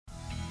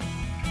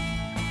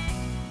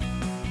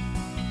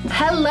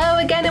Hello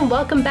again and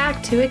welcome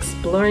back to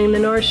Exploring the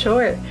North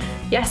Shore.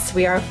 Yes,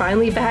 we are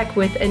finally back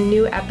with a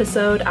new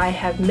episode. I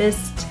have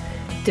missed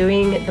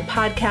doing the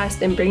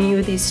podcast and bringing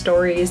you these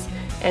stories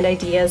and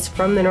ideas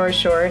from the North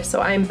Shore.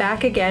 So I'm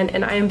back again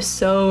and I am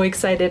so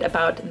excited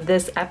about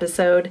this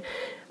episode.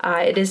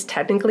 It is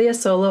technically a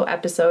solo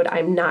episode.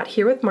 I'm not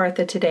here with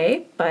Martha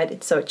today, but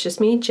it's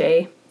just me,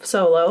 Jay,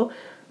 solo.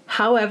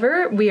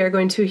 However, we are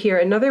going to hear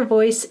another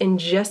voice in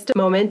just a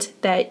moment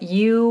that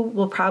you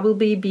will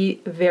probably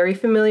be very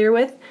familiar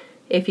with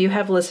if you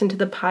have listened to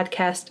the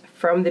podcast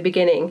from the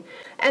beginning.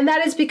 And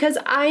that is because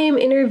I am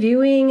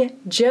interviewing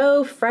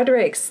Joe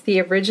Fredericks, the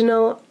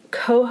original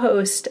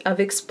co-host of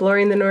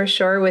Exploring the North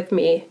Shore with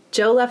me.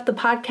 Joe left the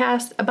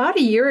podcast about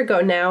a year ago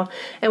now,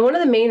 and one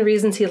of the main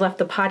reasons he left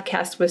the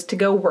podcast was to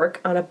go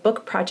work on a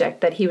book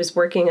project that he was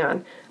working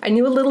on. I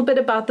knew a little bit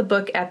about the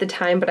book at the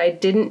time, but I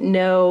didn't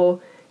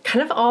know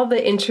kind of all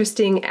the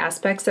interesting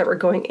aspects that were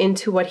going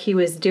into what he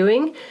was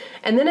doing.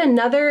 And then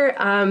another,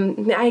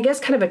 I guess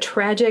kind of a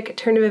tragic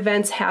turn of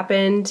events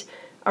happened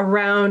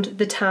around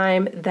the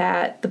time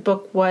that the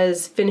book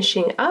was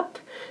finishing up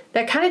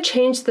that kind of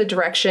changed the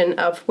direction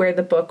of where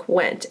the book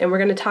went. And we're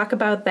going to talk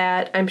about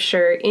that, I'm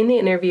sure, in the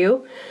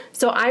interview.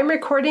 So I'm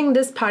recording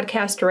this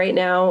podcast right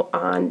now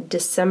on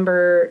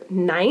December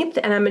 9th,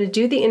 and I'm going to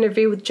do the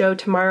interview with Joe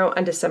tomorrow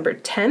on December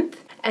 10th.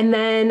 And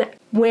then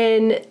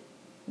when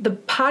the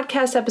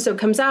podcast episode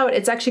comes out,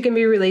 it's actually going to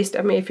be released.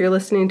 I mean, if you're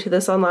listening to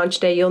this on launch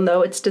day, you'll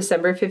know it's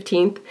December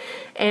 15th.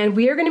 And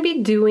we are going to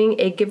be doing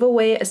a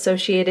giveaway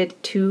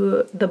associated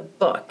to the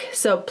book.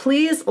 So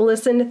please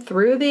listen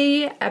through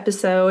the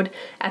episode.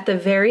 At the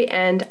very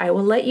end, I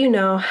will let you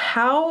know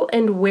how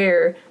and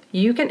where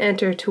you can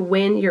enter to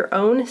win your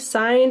own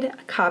signed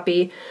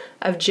copy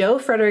of Joe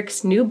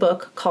Fredericks' new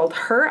book called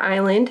Her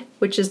Island,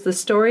 which is the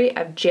story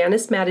of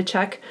Janice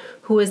Matichuk,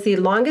 who was the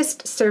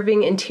longest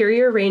serving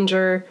interior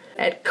ranger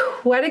at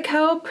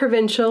Quetico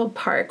Provincial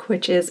Park,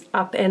 which is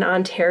up in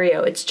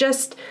Ontario. It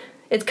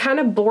kind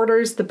of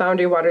borders the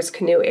Boundary Waters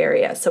canoe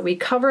area. So we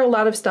cover a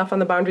lot of stuff on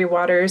the Boundary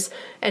Waters.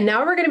 And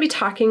now we're going to be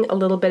talking a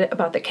little bit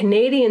about the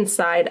Canadian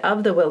side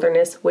of the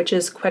wilderness, which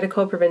is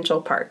Quetico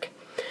Provincial Park.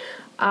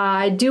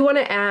 I do want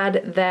to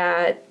add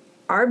that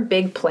our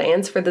big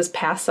plans for this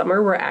past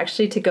summer were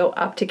actually to go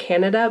up to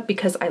Canada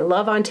because I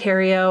love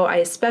Ontario. I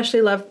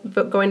especially love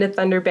going to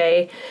Thunder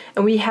Bay.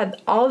 And we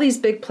had all these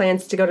big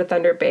plans to go to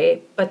Thunder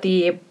Bay, but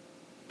the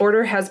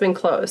border has been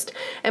closed.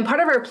 And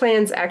part of our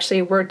plans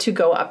actually were to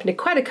go up into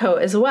Quetico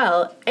as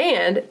well.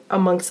 And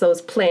amongst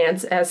those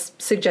plans, as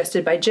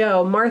suggested by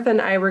Joe, Martha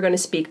and I were going to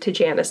speak to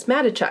Janice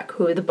Matichuk,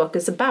 who the book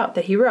is about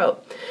that he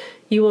wrote.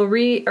 You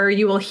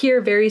will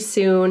hear very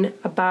soon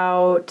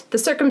about the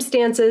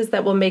circumstances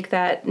that will make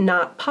that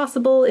not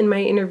possible in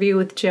my interview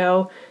with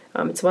Joe.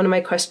 It's one of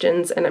my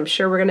questions, and I'm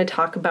sure we're going to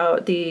talk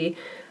about the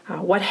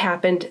what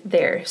happened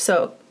there.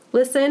 So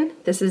listen,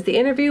 this is the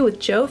interview with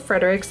Joe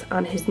Fredericks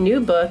on his new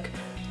book,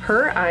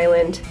 Her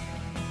Island,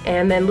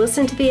 and then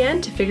listen to the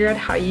end to figure out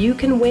how you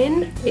can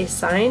win a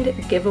signed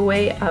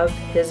giveaway of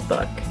his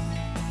book.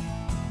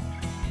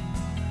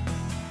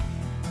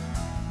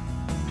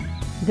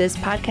 This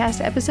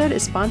podcast episode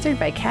is sponsored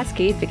by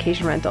Cascade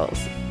Vacation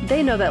Rentals.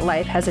 They know that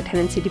life has a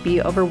tendency to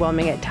be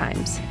overwhelming at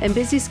times, and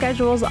busy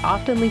schedules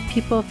often leave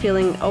people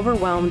feeling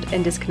overwhelmed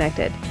and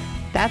disconnected.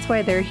 That's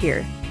why they're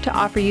here, to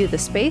offer you the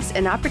space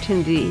and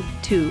opportunity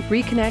to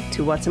reconnect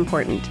to what's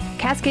important.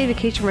 Cascade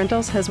Vacation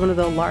Rentals has one of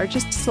the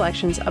largest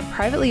selections of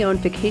privately owned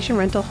vacation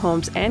rental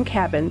homes and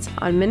cabins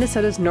on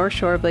Minnesota's North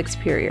Shore of Lake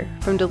Superior,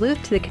 from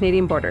Duluth to the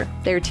Canadian border.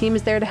 Their team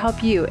is there to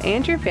help you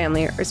and your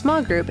family or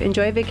small group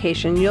enjoy a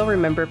vacation you'll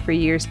remember for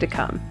years to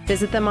come.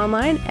 Visit them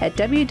online at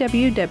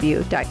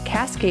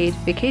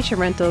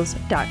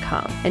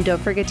www.cascadevacationrentals.com. And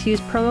don't forget to use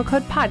promo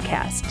code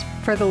PODCAST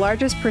for the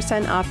largest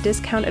 % off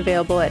discount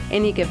available at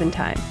any given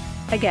time.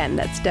 Again,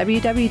 that's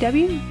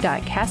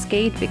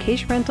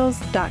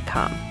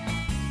www.cascadevacationrentals.com.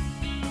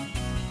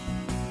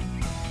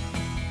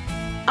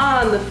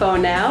 On the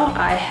phone now,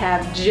 I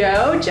have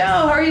Joe. Joe,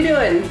 how are you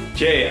doing?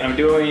 Jay, I'm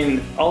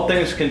doing, all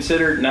things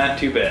considered, not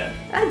too bad.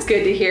 That's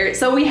good to hear.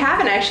 So we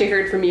haven't actually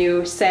heard from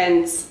you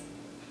since,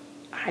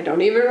 I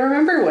don't even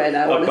remember when.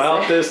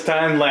 About this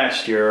time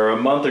last year, or a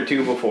month or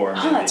two before.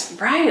 Oh, that's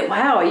right.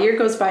 Wow, a year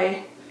goes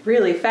by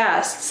really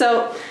fast.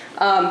 So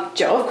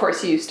Joe, of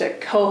course, used to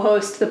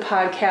co-host the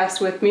podcast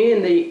with me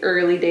in the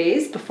early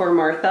days before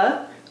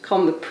Martha. Call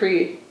them the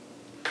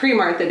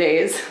pre-Martha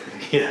days.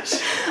 Yes.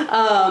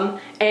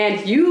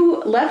 And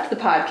you left the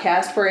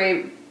podcast for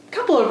a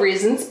couple of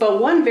reasons,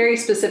 but one very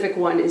specific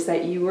one is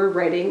that you were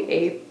writing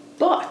a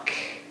book.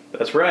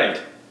 That's right.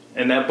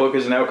 And that book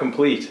is now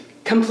complete.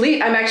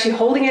 Complete. I'm actually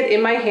holding it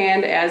in my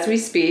hand as we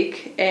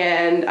speak,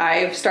 and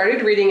I've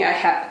started reading.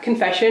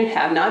 Confession,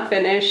 have not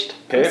finished.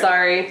 Okay. I'm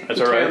sorry.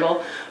 That's all terrible.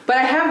 Right. But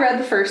I have read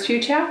the first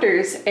few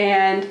chapters,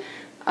 and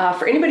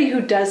for anybody who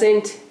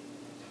doesn't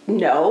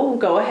know,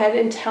 go ahead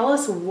and tell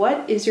us,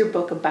 what is your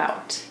book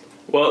about?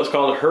 Well, it's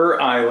called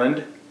Her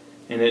Island,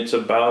 and it's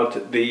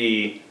about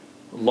the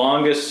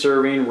longest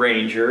serving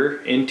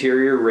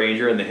interior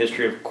ranger in the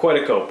history of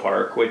Quetico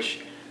Park, which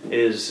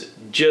is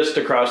just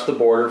across the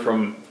border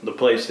from the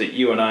place that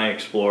you and I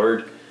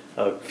explored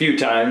a few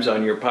times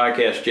on your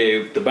podcast,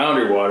 Jay. The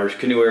Boundary Waters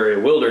Canoe Area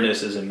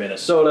Wilderness is in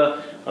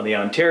Minnesota. On the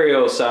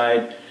Ontario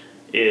side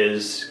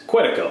is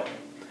Quetico.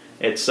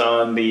 It's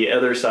on the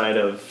other side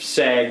of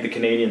Sag, the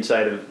Canadian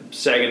side of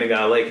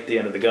Saginaw Lake at the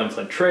end of the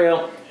Gunflint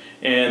Trail.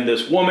 And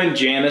this woman,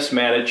 Janice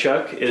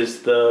Matichuk,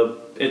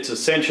 it's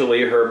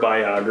essentially her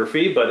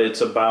biography, but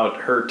it's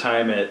about her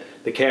time at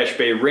the Cache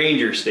Bay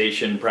Ranger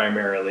Station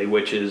primarily,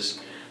 which is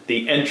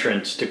the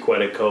entrance to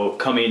Quetico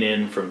coming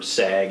in from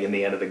Sag and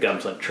the end of the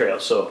Gunflint Trail.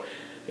 So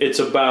it's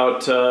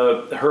about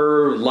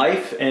her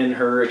life and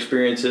her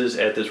experiences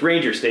at this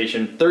ranger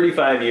station.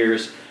 35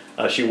 years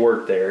she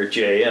worked there,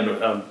 Jay,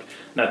 and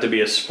not to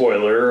be a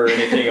spoiler or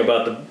anything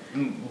about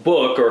the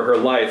book or her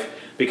life,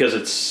 because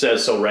it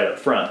says so right up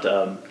front,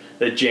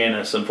 that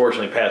Janice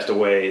unfortunately passed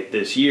away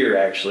this year,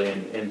 actually,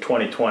 in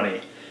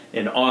 2020,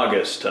 in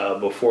August,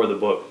 before the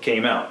book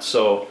came out.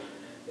 So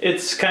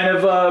it's kind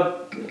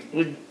of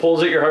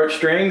pulls at your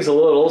heartstrings a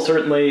little.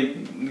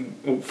 Certainly,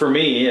 for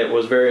me, it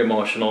was very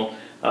emotional.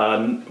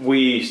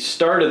 We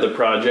started the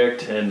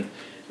project, and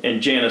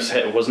Janice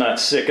was not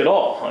sick at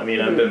all. I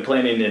mean, I've been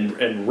planning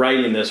and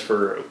writing this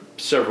for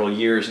several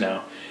years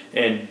now,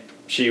 and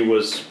she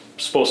was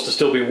supposed to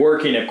still be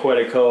working at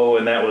Quetico,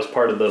 and that was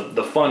part of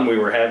the fun we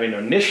were having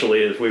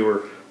initially as we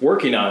were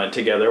working on it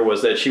together,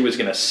 was that she was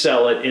going to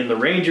sell it in the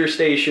ranger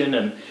station,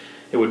 and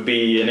it would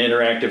be an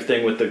interactive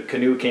thing with the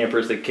canoe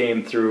campers that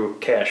came through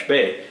Cache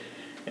Bay.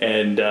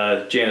 And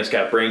Janice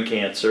got brain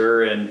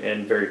cancer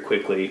and very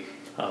quickly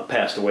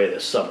passed away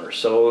this summer.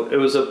 So it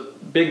was a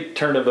big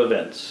turn of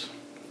events.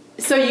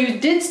 So you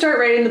did start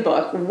writing the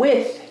book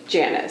with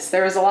Janice.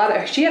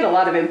 She had a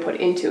lot of input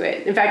into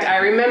it. In fact, I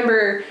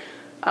remember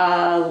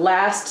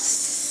last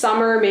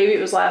summer, maybe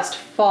it was last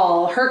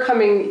fall, her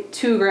coming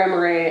to Grand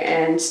Marais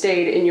and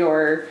stayed in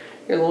your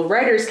little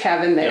writer's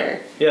cabin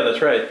there. Yeah,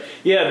 that's right.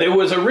 Yeah, there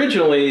was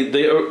originally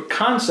the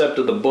concept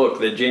of the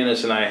book that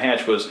Janice and I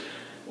hatched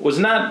was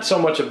not so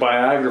much a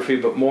biography,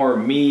 but more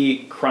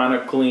me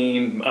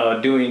chronicling,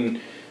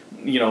 doing,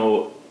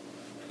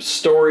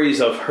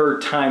 stories of her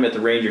time at the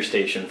ranger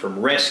station,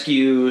 from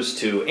rescues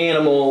to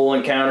animal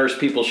encounters,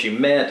 people she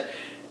met,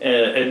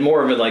 and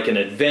more of it like an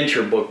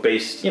adventure book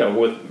based,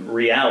 with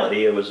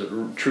reality. It was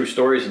true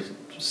stories and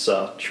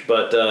such.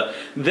 But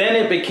then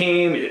it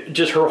became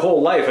just her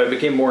whole life. I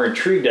became more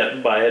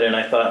intrigued by it, and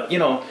I thought,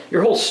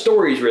 your whole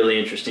story is really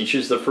interesting.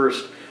 She's the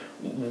first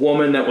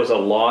woman that was a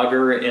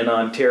logger in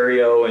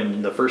Ontario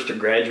and the first to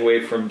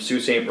graduate from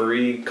Sault Ste.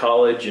 Marie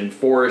College in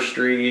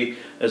forestry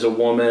as a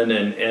woman,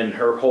 and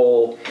her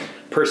whole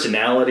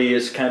personality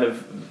is kind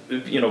of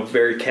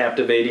very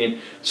captivating.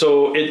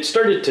 So it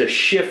started to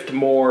shift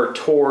more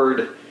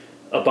toward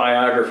a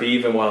biography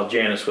even while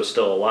Janice was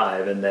still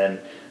alive, and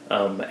then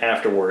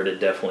afterward it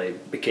definitely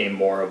became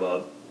more of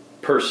a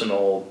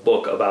personal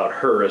book about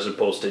her as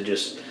opposed to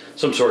just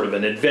some sort of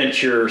an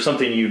adventure,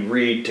 something you'd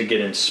read to get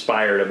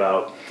inspired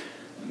about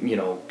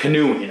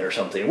canoeing or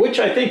something, which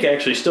I think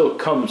actually still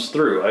comes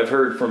through. I've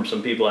heard from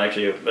some people,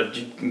 actually,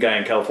 a guy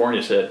in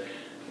California said,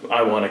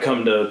 I want to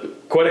come to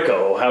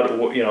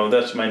Quetico.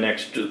 That's my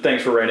next,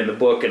 thanks for writing the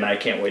book, and I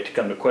can't wait to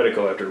come to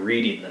Quetico after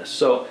reading this.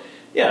 So,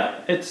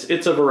 yeah,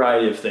 it's a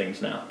variety of things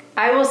now.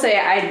 I will say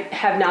I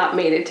have not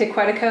made it to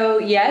Quetico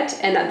yet,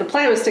 and the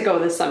plan was to go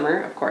this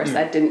summer. Of course,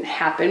 that didn't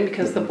happen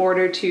because the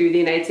border to the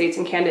United States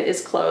and Canada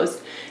is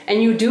closed,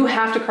 and you do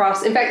have to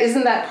cross. In fact,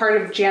 isn't that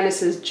part of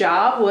Janice's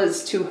job,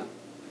 was to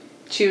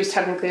choose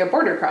technically a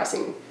border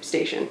crossing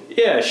station?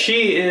 Yeah,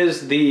 she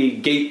is the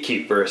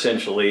gatekeeper,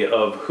 essentially,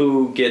 of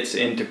who gets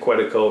into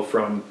Quetico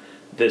from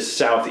this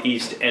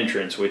southeast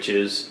entrance, which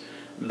is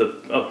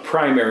a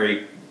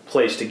primary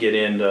place to get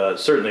in.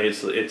 Certainly,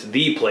 it's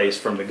the place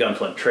from the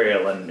Gunflint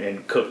Trail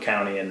in Cook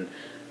County, and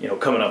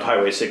coming up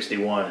Highway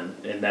 61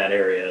 in that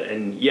area.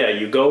 And yeah,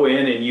 you go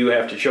in and you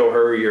have to show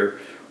her your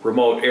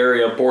remote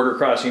area border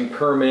crossing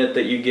permit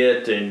that you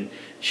get, and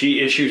she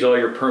issues all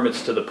your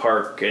permits to the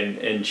park,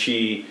 and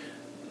she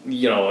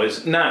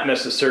is not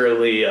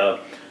necessarily a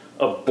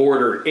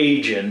border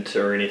agent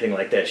or anything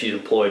like that. She's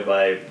employed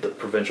by the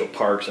provincial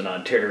parks in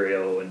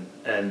Ontario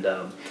and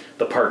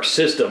the park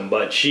system,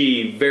 but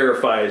she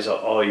verifies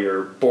all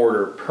your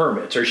border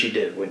permits, or she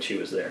did when she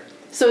was there.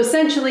 So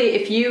essentially,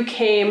 if you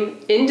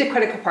came into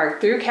Quetico Park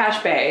through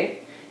Cache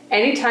Bay,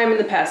 anytime in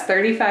the past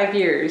 35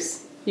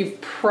 years, you've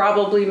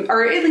probably,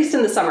 or at least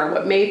in the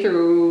summer, May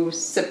through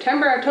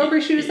September, October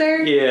she was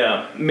there?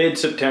 Yeah,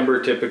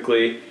 mid-September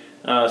typically.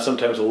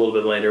 Sometimes a little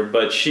bit later,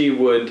 but she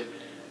would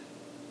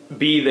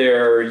be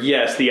there.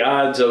 Yes, the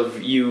odds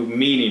of you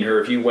meeting her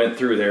if you went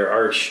through there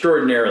are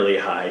extraordinarily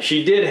high.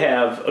 She did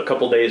have a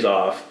couple days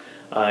off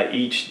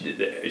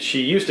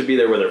she used to be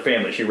there with her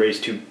family. She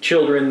raised 2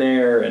 children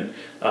there and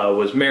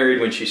was married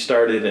when she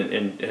started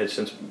and has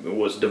since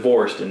was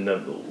divorced in the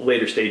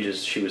later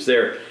stages she was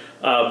there.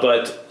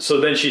 But so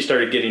then she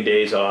started getting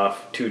days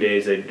off, 2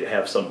 days. They'd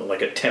have something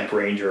like a temp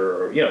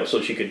ranger, or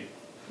so she could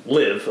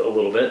live a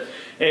little bit.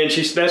 And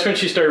that's when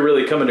she started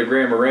really coming to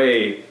Grand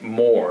Marais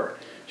more.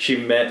 she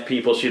met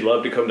people. She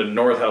loved to come to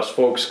North House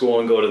Folk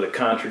School and go to the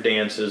contra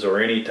dances or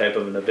any type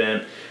of an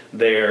event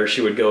there.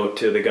 She would go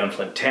to the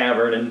Gunflint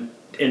Tavern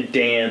and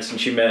dance,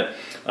 and she met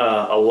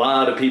a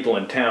lot of people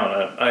in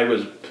town.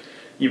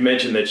 You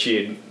mentioned that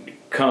she had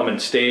come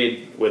and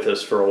stayed with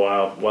us for a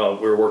while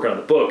we were working on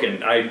the book,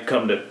 and I'd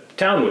come to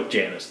town with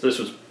Janice. This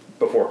was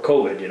before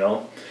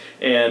COVID,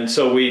 and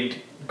so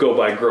we'd go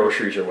buy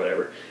groceries or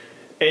whatever.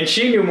 And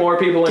she knew more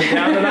people in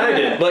town than I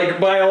did, like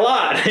by a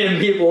lot. And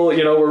people,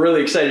 were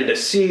really excited to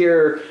see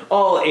her,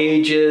 all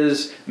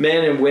ages,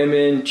 men and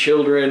women,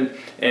 children,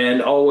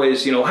 and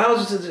always,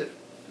 how's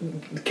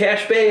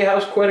Cache Bay,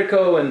 how's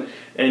Quetico,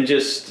 and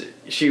just,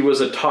 she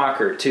was a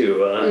talker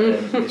too.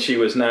 And she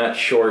was not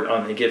short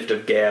on the gift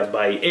of gab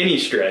by any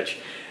stretch.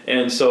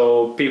 And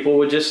so people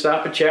would just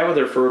stop and chat with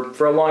her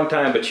for a long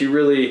time, but she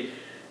really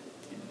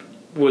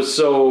was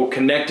so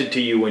connected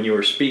to you when you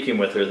were speaking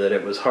with her that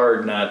it was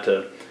hard not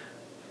to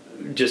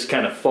just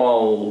kind of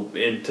fall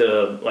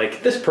into,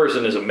 like, this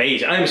person is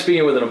amazing. I'm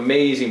speaking with an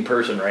amazing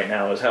person right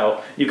now, is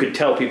how you could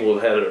tell people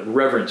had a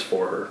reverence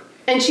for her.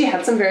 And she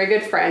had some very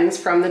good friends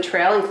from the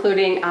trail,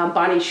 including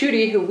Bonnie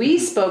Schutte, who we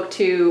spoke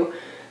to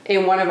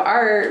in one of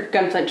our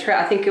Gunflint Trail.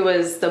 I think it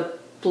was the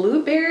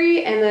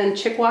Blueberry and then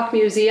Chickawauk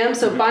Museum.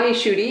 So Bonnie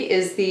Schutte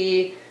is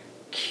the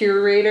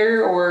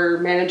curator or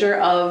manager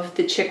of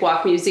the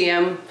Chickawauk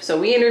Museum. So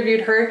we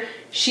interviewed her.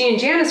 She and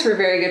Janice were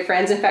very good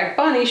friends. In fact,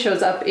 Bonnie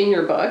shows up in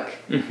your book.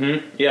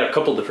 Mm-hmm. Yeah, a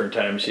couple different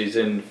times. She's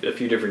in a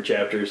few different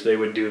chapters. They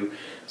would do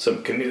some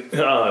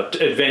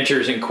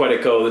adventures in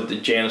Quetico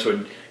that Janice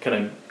would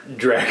kind of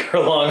drag her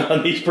along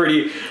on these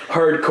pretty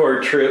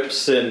hardcore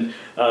trips, and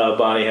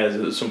Bonnie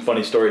has some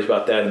funny stories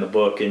about that in the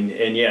book.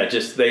 And yeah,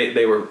 just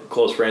they were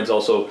close friends.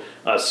 Also,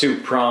 Sue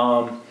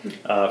Prom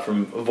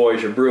from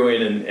Voyager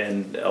Brewing,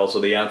 and also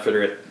the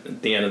outfitter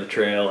at the end of the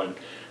trail, and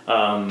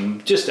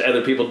just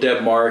other people,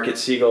 Deb Mark at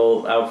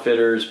Seagull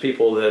Outfitters,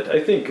 people that I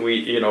think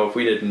we, if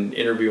we didn't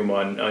interview them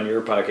on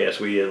your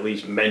podcast, we at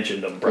least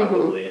mentioned them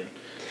probably. Mm-hmm.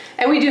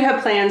 And we do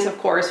have plans, of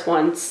course,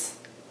 once,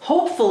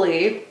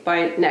 hopefully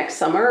by next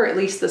summer, or at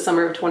least the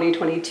summer of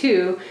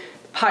 2022,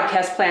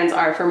 podcast plans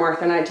are for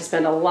Martha and I to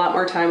spend a lot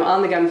more time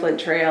on the Gunflint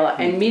Trail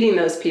and meeting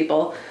those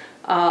people.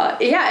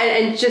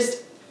 And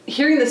just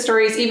hearing the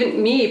stories,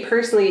 even me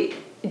personally,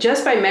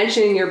 just by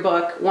mentioning your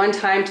book one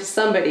time to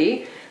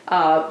somebody,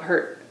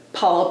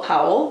 Paula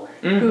Powell,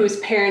 whose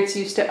parents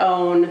used to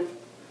own,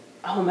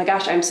 oh my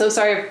gosh, I'm so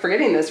sorry for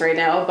forgetting this right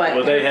now, but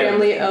her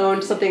family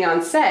owned something on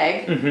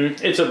Seg.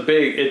 Mm-hmm.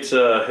 It's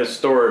a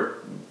historic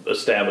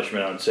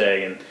establishment on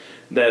Seg, and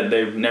that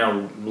they've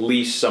now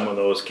leased some of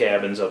those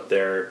cabins up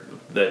there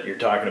that you're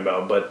talking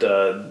about. But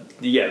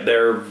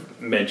they're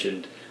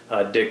mentioned.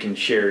 Dick and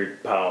Sherry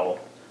Powell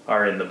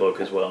are in the book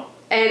as well.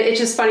 And it's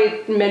just funny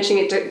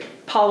mentioning it to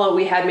Paula.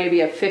 We had maybe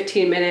a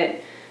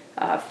 15-minute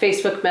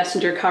Facebook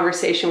Messenger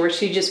conversation where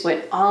she just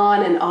went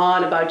on and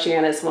on about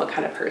Janice and what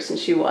kind of person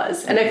she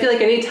was. And I feel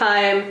like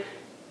anytime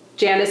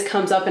Janice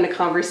comes up in a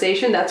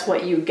conversation, that's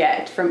what you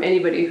get from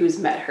anybody who's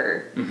met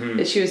her.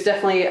 Mm-hmm. She was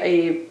definitely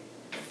a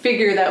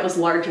figure that was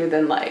larger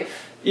than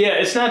life. Yeah,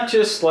 it's not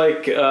just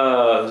like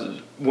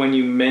when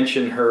you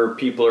mention her,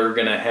 people are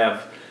going to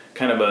have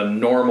kind of a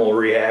normal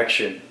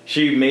reaction.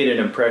 She made an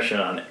impression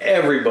on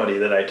everybody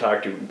that I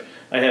talked to.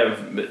 I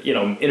have,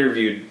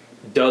 interviewed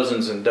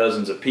dozens and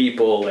dozens of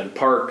people and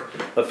park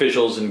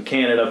officials in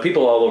Canada,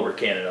 people all over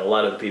Canada. A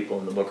lot of the people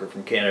in the book are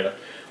from Canada,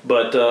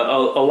 but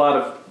a lot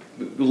of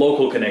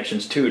local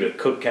connections too to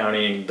Cook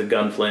County and the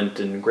Gunflint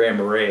and Grand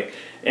Marais,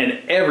 and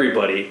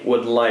everybody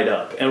would light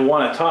up and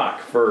want to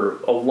talk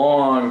for a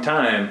long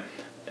time,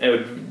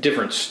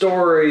 different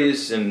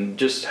stories and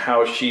just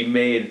how she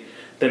made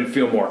them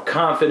feel more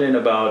confident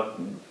about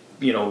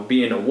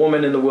being a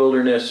woman in the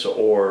wilderness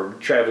or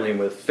traveling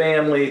with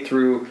family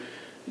through,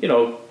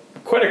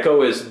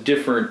 Quetico is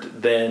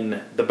different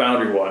than the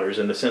Boundary Waters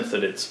in the sense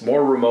that it's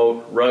more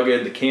remote,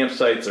 rugged. The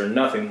campsites are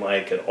nothing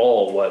like at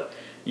all what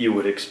you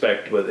would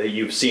expect that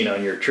you've seen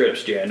on your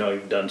trips. Jay, I know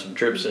you've done some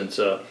trips since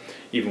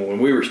even when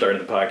we were starting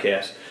the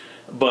podcast,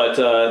 but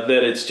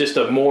that it's just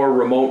a more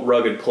remote,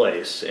 rugged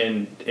place,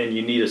 and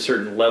you need a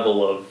certain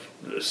level of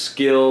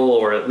skill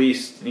or at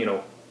least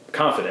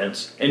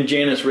confidence. And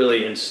Janice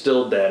really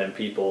instilled that in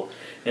people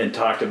and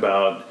talked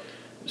about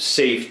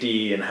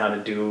safety and how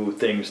to do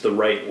things the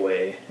right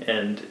way.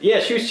 And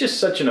yeah, she was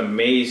just such an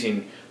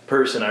amazing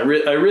person. I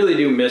really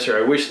do miss her.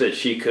 I wish that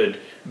she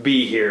could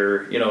be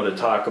here, to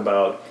talk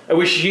about. I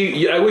wish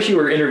you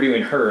were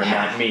interviewing her and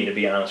not me, to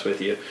be honest with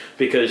you,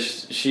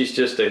 because she's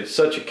just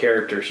such a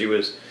character. She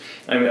was.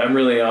 I'm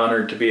really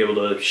honored to be able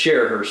to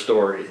share her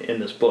story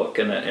in this book,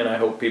 and I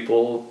hope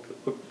people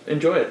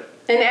enjoy it.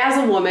 And as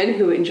a woman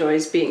who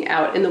enjoys being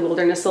out in the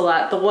wilderness a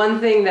lot, the one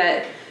thing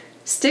that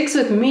sticks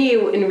with me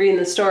in reading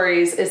the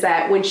stories is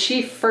that when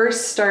she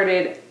first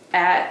started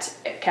at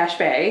Cache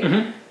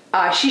Bay,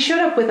 she showed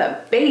up with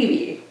a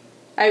baby.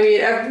 I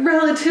mean, a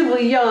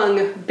relatively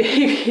young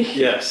baby.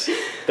 Yes,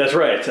 that's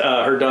right.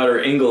 Her daughter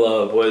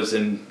Ingela was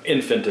an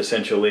infant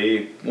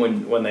essentially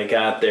when they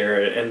got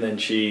there, and then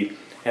she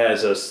had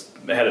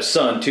a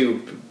son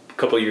too, a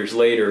couple years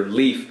later,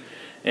 Leaf.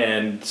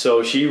 And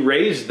so she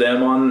raised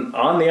them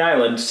on the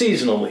island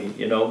seasonally,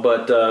 you know,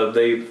 but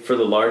they, for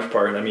the large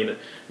part, I mean,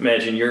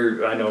 imagine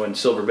I know in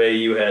Silver Bay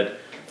you had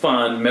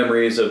fond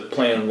memories of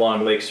playing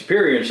along Lake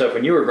Superior and stuff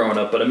when you were growing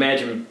up, but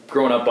imagine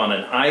growing up on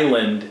an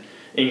island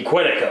in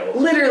Quetico.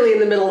 Literally in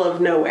the middle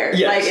of nowhere.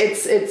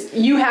 Yes. Like it's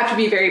you have to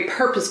be very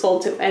purposeful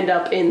to end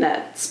up in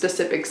that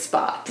specific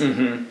spot.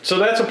 Mm-hmm. So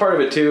that's a part of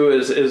it too,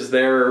 is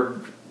their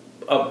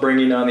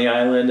upbringing on the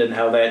island and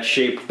how that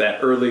shaped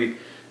that early,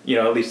 you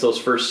know, at least those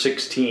first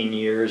 16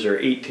 years or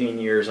 18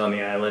 years on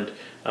the island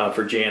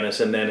for Janice.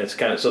 And then it's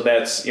kind of, so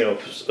that's, you know,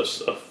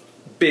 a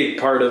big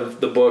part of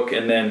the book.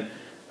 And then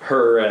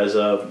her as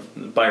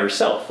by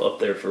herself up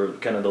there for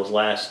kind of those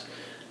last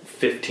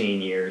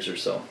 15 years or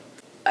so.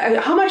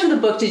 How much of the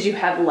book did you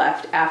have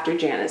left after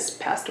Janice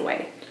passed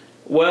away?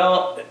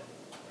 Well,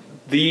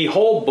 the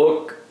whole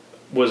book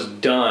was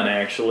done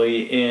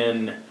actually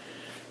in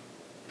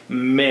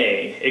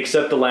May,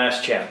 except the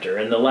last chapter.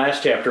 And the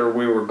last chapter,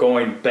 we were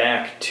going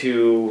back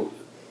to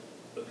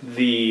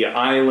the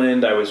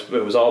island. It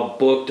was all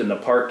booked, and the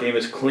park gave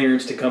us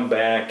clearance to come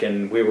back,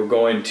 and we were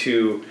going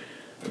to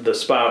the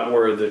spot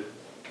where the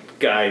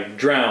guy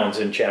drowns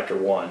in chapter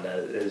 1. That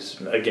is,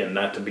 again,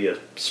 not to be a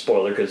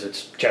spoiler because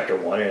it's chapter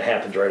 1 and it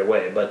happens right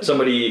away. But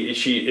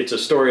it's a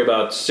story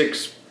about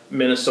 6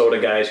 Minnesota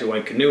guys who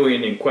went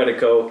canoeing in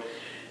Quetico,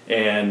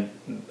 and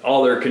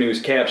all their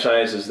canoes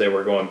capsized as they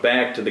were going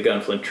back to the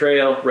Gunflint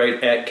Trail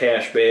right at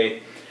Cache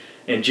Bay.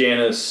 And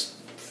Janice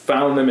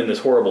found them in this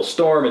horrible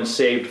storm and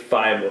saved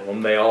 5 of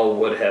them. They all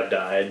would have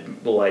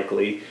died,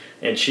 likely,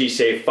 and she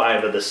saved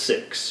 5 of the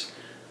 6.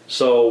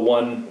 So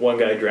one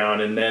guy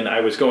drowned, and then I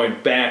was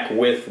going back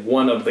with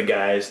one of the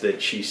guys that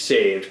she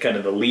saved, kind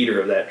of the leader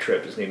of that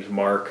trip. His name's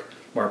Mark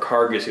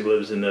Hargis. He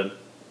lives in the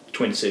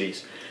Twin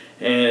Cities.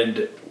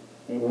 And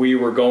we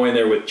were going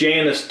there with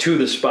Janice to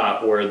the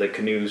spot where the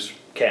canoes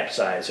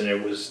capsized, and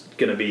it was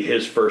going to be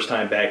his first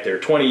time back there,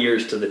 20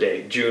 years to the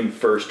day. June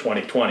 1st,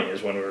 2020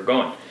 is when we were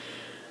going.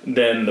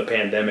 Then the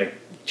pandemic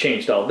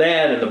changed all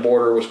that, and the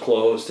border was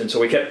closed, and so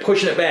we kept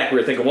pushing it back. We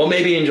were thinking, well,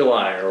 maybe in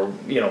July or,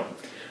 you know,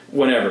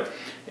 whenever.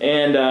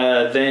 And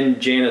then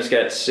Janice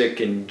got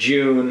sick in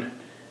June,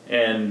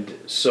 and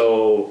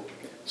so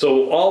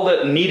all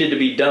that needed to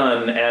be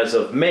done as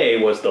of May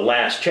was the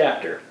last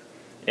chapter.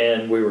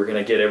 And we were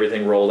going to get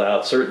everything rolled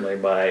out certainly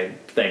by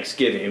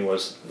Thanksgiving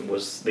was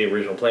the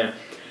original plan.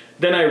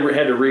 Then I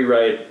had to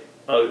rewrite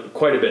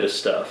quite a bit of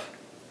stuff.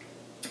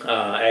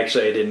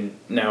 Actually, I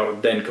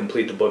didn't then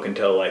complete the book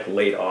until like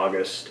late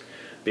August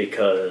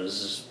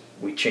because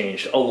we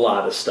changed a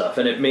lot of stuff,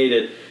 and it made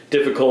it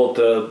difficult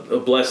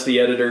to bless the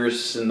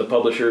editors and the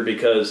publisher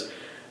because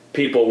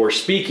people were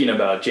speaking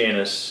about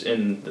Janice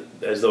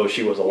as though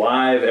she was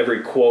alive.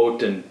 Every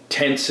quote and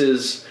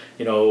tenses,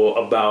 you know,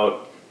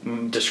 about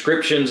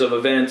descriptions of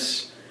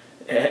events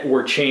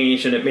were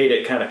changed, and it made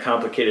it kind of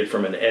complicated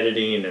from an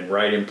editing and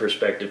writing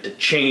perspective to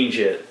change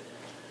it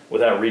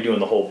without redoing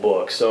the whole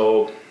book.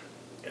 So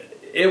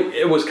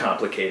it was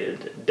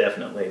complicated,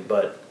 definitely,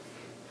 but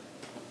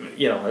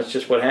you know, that's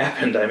just what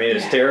happened. I mean,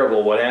 it's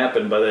terrible what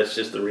happened, but that's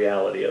just the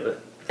reality of it.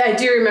 I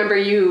do remember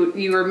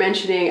you were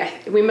mentioning,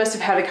 we must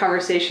have had a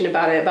conversation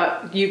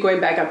about you going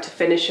back up to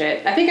finish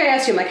it. I think I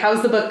asked you, I'm like,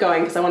 how's the book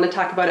going? Because I want to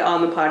talk about it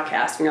on the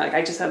podcast. And you're like,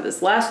 I just have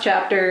this last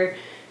chapter,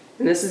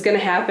 and this is going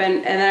to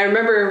happen. And I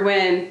remember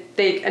when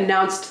they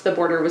announced the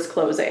border was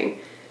closing,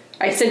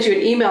 I sent you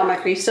an email. I'm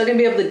like, are you still going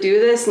to be able to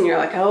do this? And you're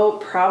like, oh,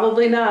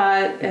 probably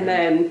not. Mm-hmm. And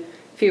then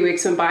a few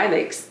weeks went by,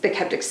 they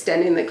kept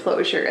extending the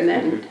closure. And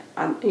then,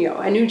 you know,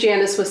 I knew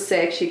Janice was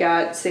sick. She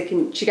got sick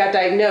and she got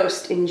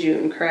diagnosed in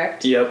June,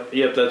 correct? Yep,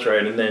 that's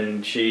right. And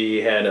then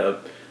she had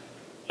a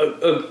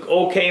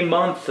okay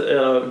month,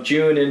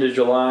 June into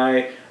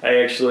July.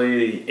 I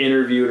actually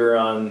interviewed her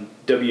on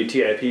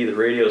WTIP, the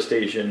radio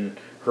station.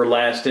 Her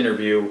last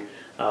interview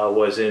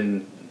was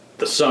in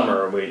the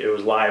summer. It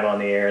was live on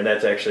the air, and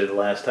that's actually the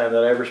last time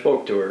that I ever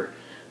spoke to her.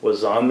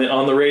 Was on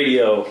the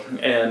radio,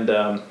 and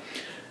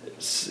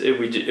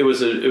it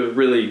was a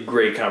really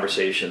great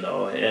conversation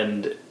though.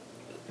 And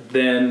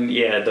then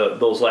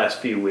those last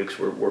few weeks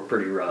were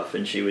pretty rough,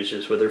 and she was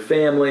just with her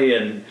family,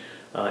 and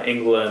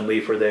Ingela and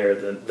Leif were there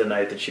the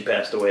night that she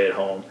passed away at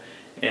home,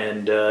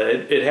 and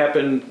it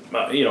happened,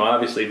 you know,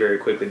 obviously very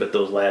quickly. But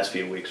those last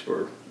few weeks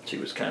she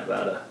was kind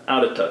of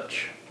out of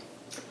touch.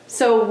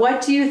 So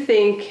what do you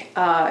think,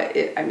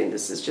 I mean,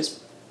 this is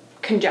just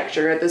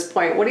conjecture at this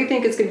point, what do you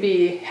think is going to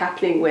be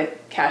happening with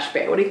Cache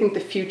Bay? What do you think the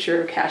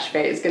future of Cache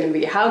Bay is going to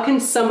be? How can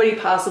somebody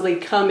possibly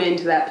come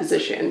into that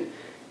position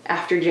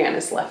after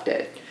Janice left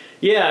it?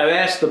 Yeah, I've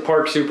asked the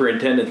park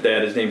superintendent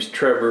that. His name's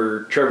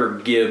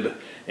Trevor Gibb,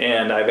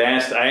 and I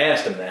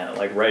asked him that,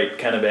 like right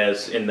kind of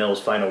as in those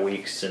final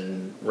weeks,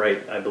 and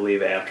right, I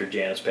believe, after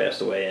Janice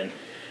passed away. And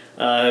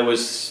it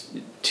was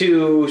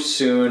too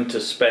soon to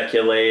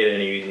speculate,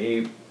 and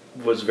he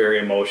was very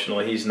emotional.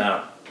 He's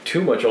not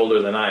too much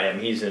older than I am.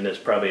 He's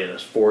probably in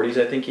his 40s,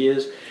 I think he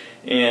is.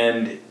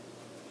 And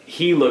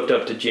he looked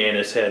up to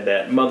Janice, had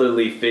that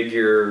motherly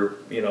figure,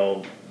 you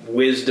know,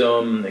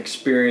 wisdom,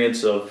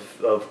 experience of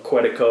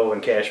Quetico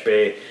and Cache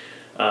Bay,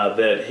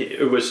 that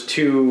it was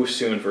too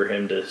soon for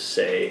him to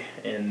say,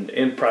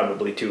 and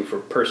probably too for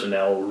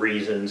personnel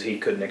reasons he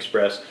couldn't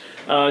express.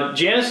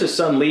 Janice's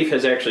son Leaf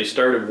has actually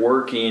started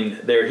working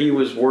there. He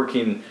was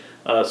working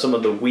some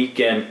of the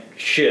weekend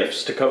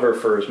shifts to cover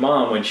for his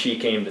mom when she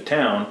came to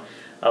town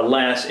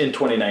in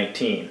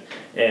 2019,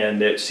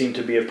 and it seemed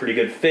to be a pretty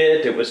good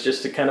fit. It was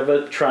just a kind of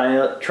a try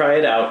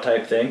it out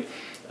type thing.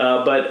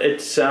 But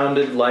it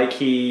sounded like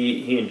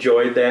he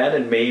enjoyed that,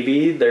 and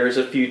maybe there's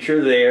a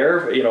future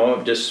there,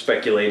 just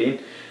speculating.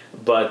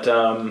 But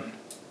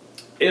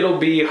it'll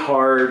be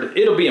hard.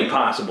 It'll be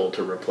impossible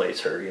to replace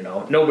her,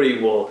 Nobody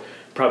will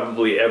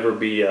probably ever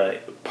be a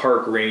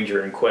park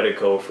ranger in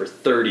Quetico for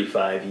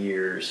 35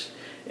 years.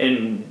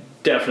 And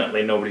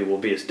definitely nobody will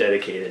be as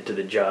dedicated to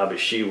the job as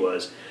she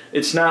was.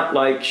 It's not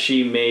like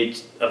she made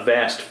a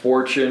vast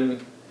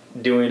fortune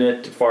doing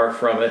it, far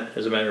from it,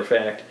 as a matter of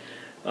fact.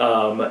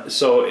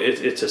 So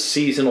it's a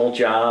seasonal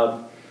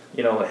job.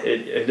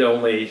 There's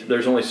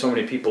only so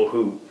many people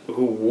who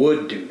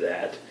would do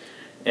that,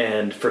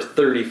 and for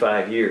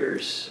 35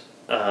 years,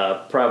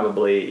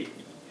 probably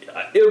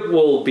it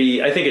will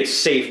be. I think it's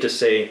safe to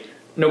say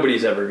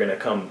nobody's ever going to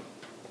come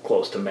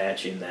close to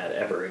matching that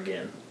ever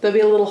again. There'll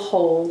be a little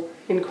hole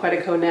in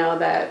Quetico now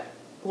that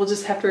we'll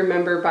just have to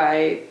remember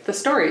by the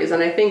stories.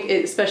 And I think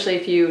especially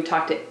if you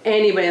talk to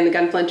anybody on the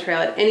Gunflint Trail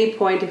at any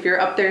point, if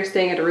you're up there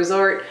staying at a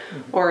resort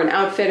or an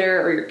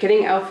outfitter or you're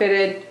getting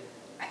outfitted,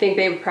 I think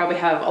they would probably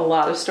have a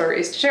lot of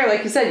stories to share.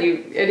 Like you said,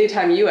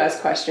 anytime you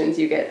ask questions,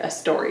 you get a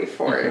story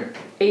for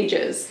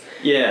ages.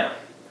 Yeah.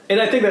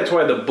 And I think that's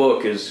why the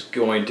book is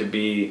going to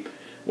be,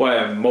 why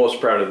I'm most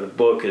proud of the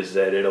book is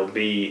that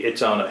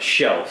it's on a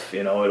shelf,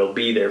 it'll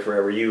be there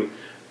forever. You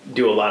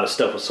do a lot of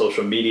stuff with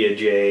social media,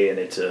 Jay, and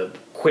it's a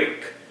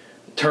quick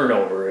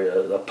turnover.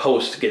 A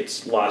post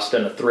gets lost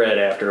in a thread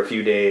after a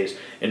few days,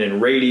 and in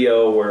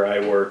radio where I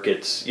work,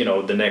 it's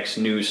the next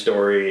news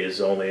story is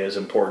only as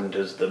important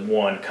as the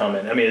one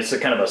coming. I mean, it's a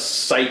kind of a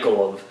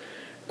cycle of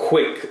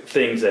quick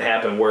things that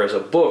happen, whereas a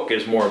book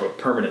is more of a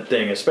permanent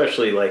thing,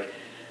 especially like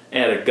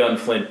at a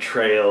Gunflint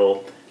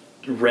Trail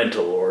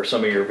rental or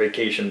some of your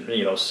vacation,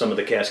 some of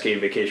the Cascade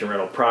vacation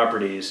rental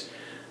properties,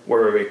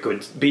 where it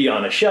could be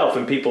on a shelf,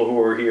 and people who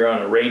are here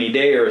on a rainy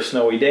day or a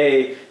snowy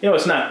day,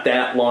 it's not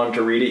that long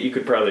to read it. You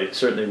could probably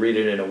certainly read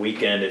it in a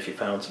weekend if you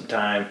found some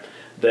time.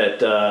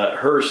 That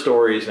her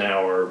stories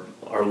now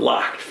are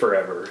locked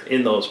forever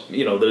in those,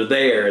 they're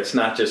there. It's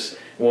not just, it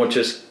won't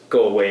just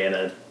go away in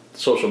a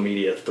social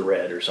media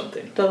thread or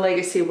something. The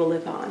legacy will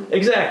live on.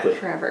 Exactly.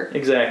 Forever.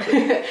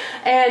 Exactly.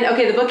 And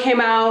okay, the book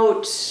came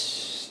out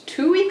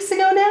 2 weeks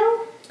ago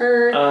now?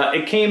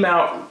 It came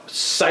out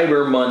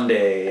Cyber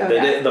Monday,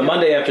 the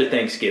Monday after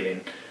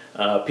Thanksgiving.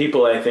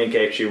 People, I think,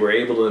 actually were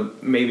able to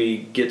maybe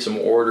get some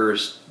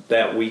orders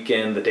that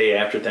weekend, the day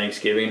after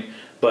Thanksgiving,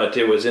 but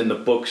it was in the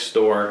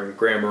bookstore in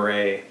Grand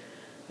Marais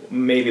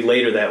maybe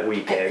later that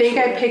week, I think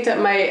I picked up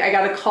I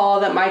got a call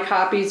that my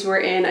copies were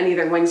in on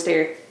either Wednesday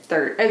or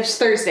Thursday. It was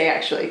Thursday,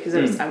 actually, because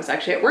I was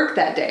actually at work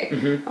that day.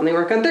 I only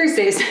work on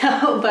Thursdays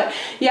now, but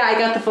yeah, I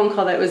got the phone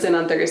call that it was in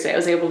on Thursday. I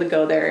was able to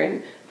go there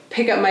and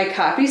pick up my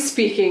copies.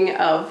 Speaking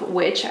of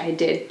which, I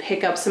did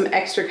pick up some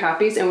extra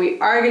copies, and we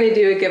are going to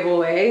do a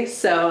giveaway,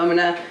 so I'm going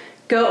to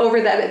go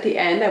over that at the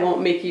end. I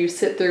won't make you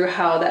sit through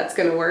how that's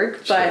going to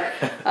work, but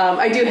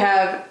I do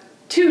have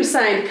 2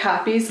 signed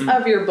copies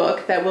of your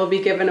book that will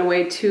be given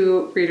away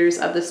to readers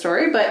of the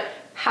story,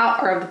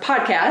 or of the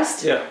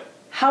podcast. Yeah.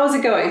 How is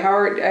it going?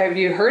 Have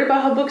you heard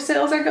about how book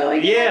sales are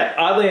going? Yeah,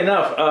 oddly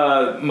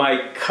enough,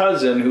 my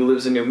cousin who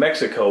lives in New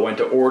Mexico went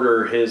to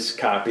order his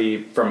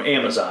copy from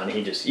Amazon.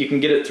 You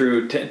can get it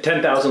through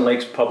 10,000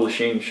 Lakes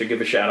Publishing. Should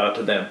give a shout out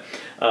to them.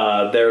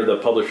 They're the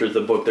publishers of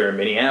the book. They're in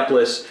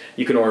Minneapolis.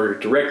 You can order it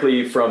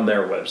directly from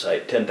their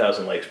website,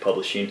 10,000 Lakes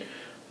Publishing,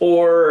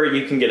 or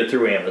you can get it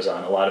through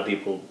Amazon. A lot of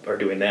people are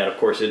doing that. Of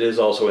course, it is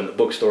also in the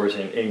bookstores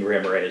in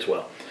Grand Marais as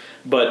well.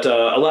 But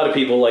a lot of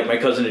people, like my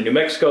cousin in New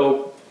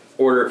Mexico,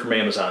 order it from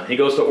Amazon. He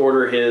goes to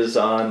order his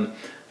on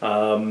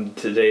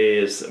today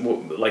is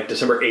like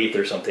December 8th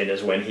or something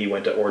is when he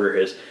went to order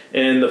his.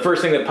 And the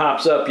first thing that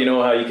pops up, you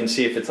know how you can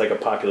see if it's like a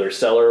popular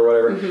seller or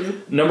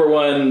whatever. Number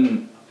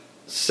 1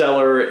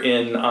 seller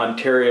in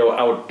Ontario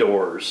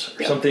outdoors,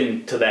 or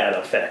something to that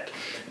effect.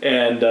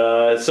 And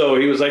so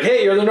he was like,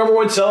 hey, you're the number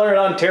 1 seller in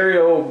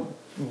Ontario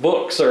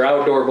books or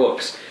outdoor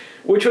books,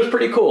 which was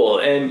pretty cool.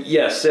 And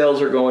yes,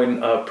 sales are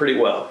going pretty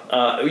well.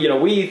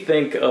 We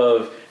think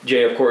of,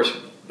 Jay, of course,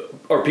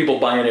 or people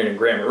buying it in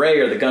Grand Marais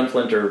or the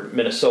Gunflint or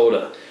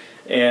Minnesota.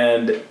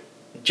 And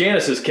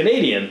Janice is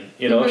Canadian,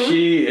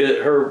 she,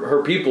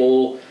 her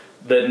people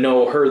that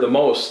know her the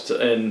most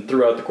and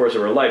throughout the course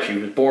of her life, she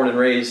was born and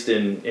raised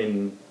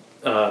in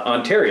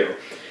Ontario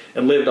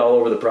and lived all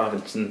over the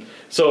province. And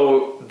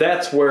so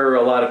that's where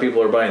a lot of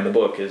people are buying the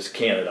book is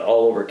Canada,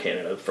 all over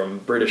Canada, from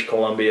British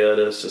Columbia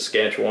to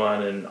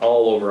Saskatchewan and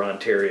all over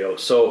Ontario.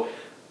 So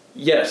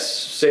yes,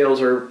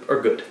 sales are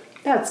good.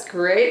 That's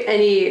great.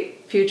 Any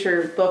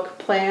future book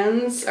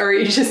plans, or are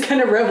you just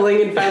kind of reveling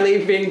in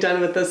finally being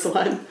done with this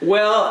one?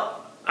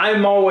 Well,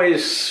 I'm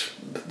always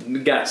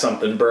got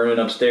something burning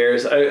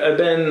upstairs.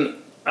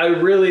 I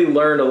really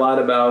learned a lot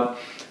about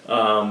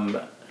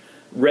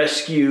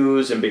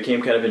rescues and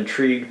became kind of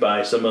intrigued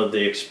by some of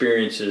the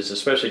experiences,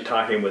 especially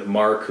talking with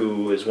Mark,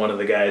 who is one of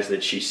the guys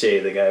that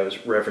the guy I was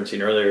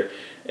referencing earlier,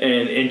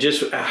 and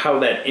just how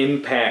that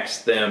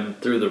impacts them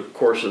through the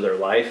course of their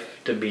life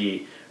to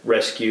be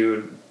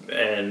rescued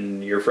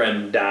and your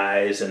friend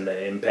dies and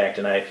the impact.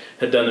 And I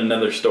had done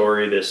another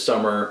story this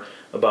summer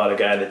about a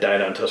guy that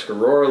died on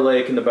Tuscarora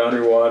Lake in the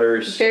Boundary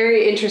Waters.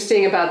 Very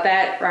interesting about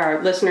that.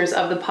 Our listeners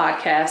of the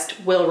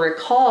podcast will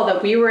recall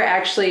that we were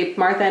actually,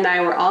 Martha and I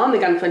were on the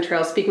Gunflint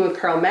Trail speaking with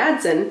Carl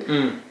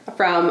Madsen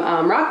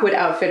from Rockwood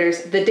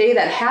Outfitters the day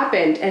that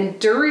happened. And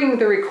during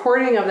the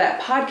recording of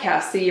that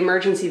podcast, the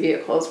emergency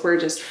vehicles were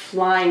just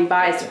flying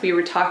by. So we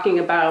were talking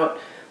about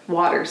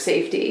water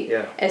safety,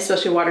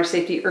 especially water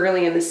safety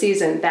early in the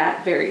season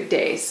that very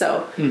day.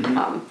 So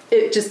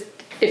it just,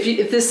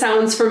 if this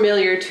sounds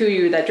familiar to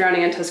you, that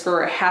drowning on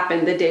Tuscarora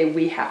happened the day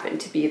we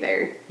happened to be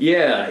there.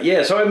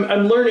 Yeah. So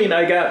I'm learning.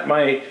 I got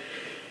my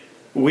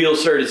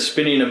wheels started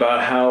spinning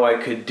about how I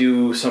could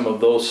do some of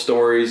those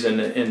stories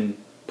and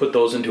put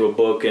those into a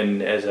book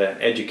and as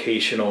an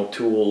educational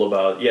tool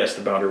about, yes,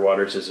 the Boundary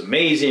Waters is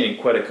amazing and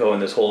Quetico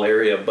and this whole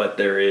area, but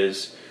there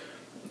is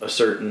a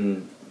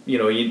certain,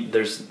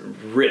 there's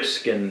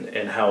risk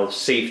and how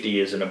safety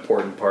is an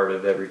important part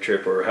of every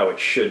trip, or how it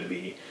should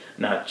be,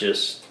 not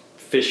just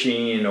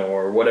fishing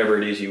or whatever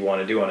it is you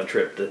want to do on a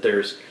trip, that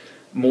there's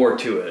more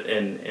to it.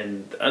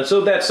 And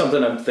so that's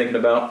something I'm thinking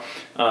about.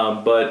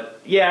 But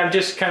yeah, I'm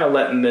just kind of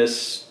letting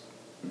this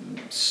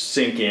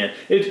sink in.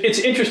 It's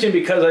interesting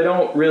because I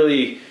don't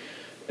really,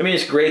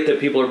 it's great that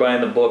people are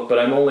buying the book, but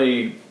I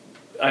only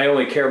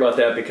care about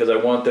that because I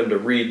want them to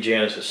read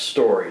Janice's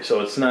story. So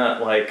it's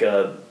not like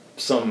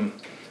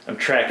I'm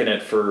tracking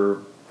it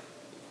for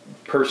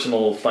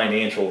personal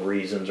financial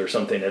reasons or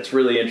something. It's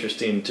really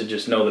interesting to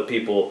just know that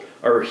people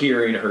are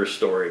hearing her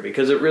story,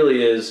 because it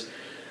really is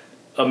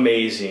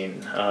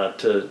amazing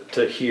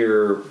to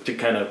hear, to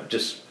kind of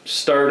just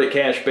start at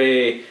Cache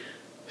Bay,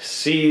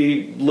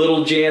 see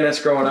little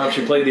Janice growing up.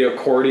 She played the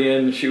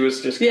accordion. She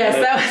was just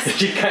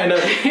kind of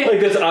like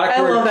this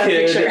awkward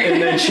kid,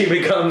 and then she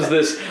becomes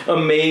this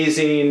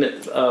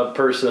amazing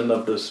person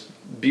of this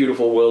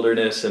beautiful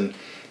wilderness. And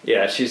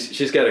yeah,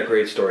 she's got a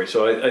great story.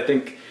 So I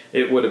think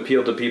it would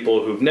appeal to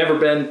people who've never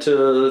been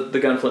to the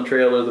Gunflint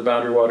Trail or the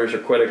Boundary Waters or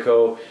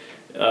Quetico,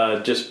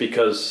 just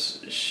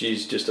because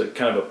she's just a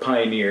kind of a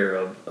pioneer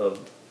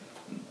of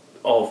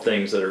all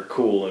things that are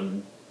cool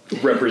and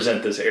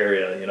represent this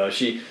area.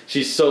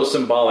 She's so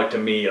symbolic to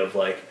me of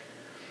like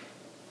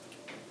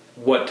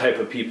what type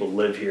of people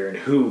live here and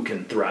who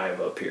can thrive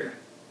up here.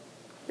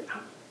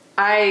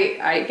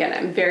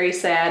 I'm very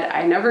sad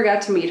I never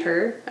got to meet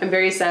her. I'm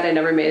very sad I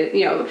never made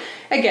it.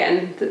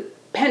 Again, the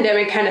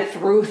pandemic kind of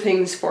threw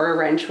things for a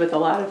wrench with a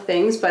lot of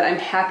things, but I'm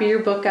happy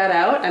your book got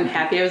out. I'm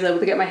happy I was able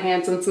to get my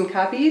hands on some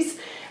copies.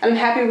 And I'm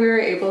happy we were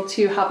able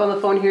to hop on the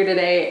phone here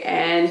today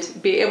and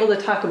be able to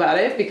talk about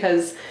it,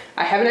 because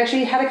I haven't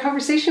actually had a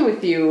conversation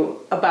with you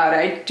about it.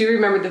 I do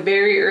remember the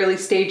very early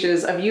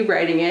stages of you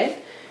writing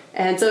it.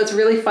 And so it's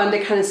really fun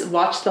to kind of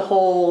watch the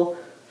whole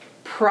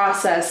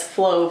process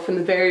flow from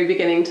the very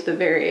beginning to the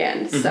very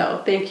end.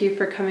 So thank you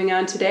for coming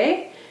on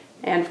today.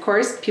 And of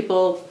course,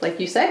 people, like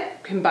you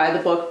said, can buy the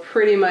book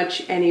pretty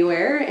much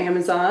anywhere.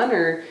 Amazon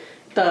or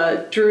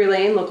the Drury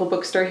Lane local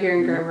bookstore here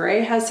in Grand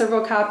Marais has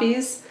several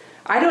copies.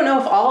 I don't know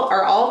if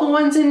all the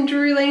ones in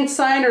Drury Lane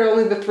signed, or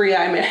only the 3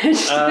 I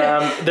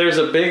managed. There's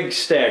a big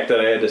stack that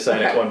I had to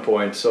sign at one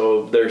point,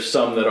 so there's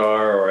some that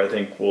are, or I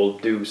think we'll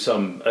do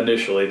some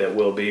initially that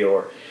will be,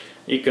 or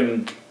you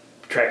can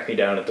track me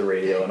down at the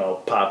radio and I'll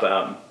pop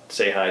out and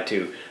say hi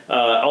too.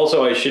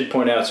 Also, I should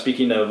point out,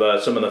 speaking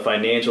of some of the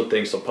financial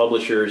things, so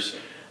publishers,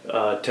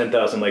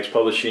 10,000 Lakes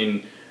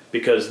Publishing,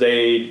 because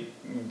they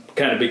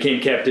kind of became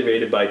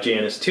captivated by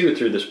Janice too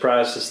through this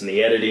process and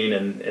the editing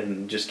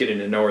and just getting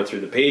to know her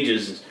through the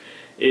pages,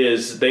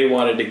 is they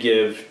wanted to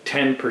give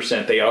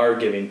 10%, they are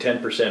giving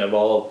 10% of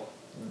all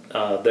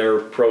their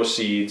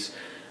proceeds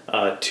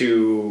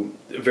to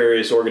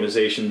various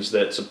organizations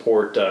that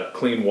support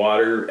clean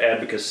water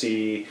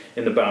advocacy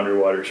in the Boundary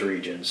Waters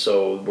region.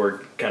 So we're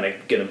kind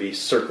of going to be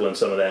circling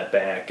some of that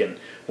back, and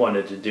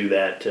wanted to do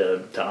that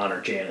to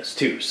honor Janice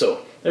too.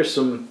 So there's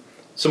some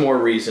more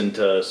reason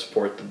to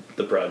support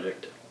the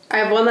project. I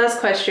have one last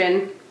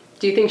question.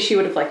 Do you think she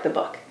would have liked the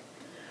book?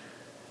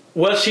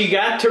 Well, she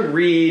got to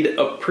read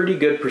a pretty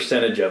good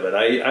percentage of it.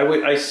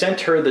 I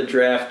sent her the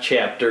draft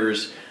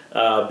chapters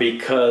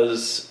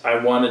because I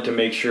wanted to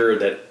make sure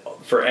that,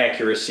 for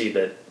accuracy,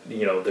 that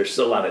there's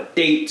still a lot of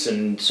dates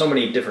and so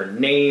many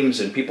different names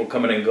and people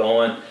coming and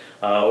going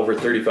over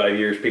 35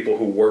 years, people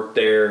who worked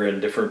there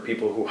and different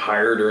people who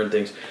hired her and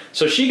things.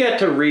 So she got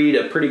to read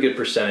a pretty good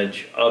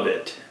percentage of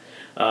it.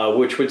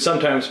 which would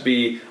sometimes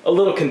be a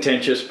little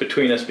contentious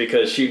between us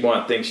because she'd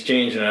want things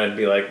changed, and I'd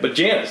be like, "But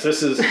Janice,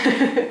 this is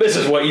this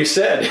is what you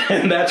said,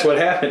 and that's what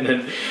happened."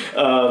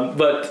 And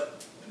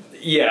but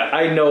yeah,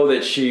 I know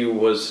that she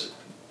was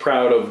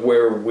proud of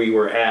where we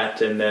were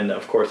at, and then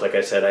of course, like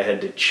I said, I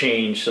had to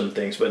change some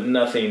things, but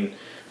nothing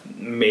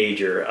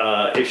major.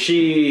 If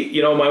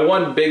she, my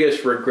one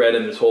biggest regret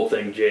in this whole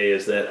thing, Jay,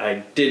 is that I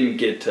didn't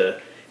get to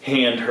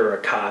hand her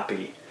a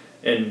copy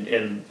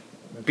and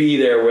be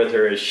there with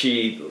her as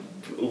she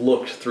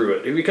looked through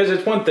it, because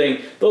it's one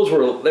thing,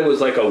 it was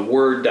like a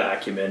Word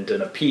document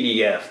and a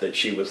PDF that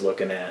she was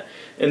looking at,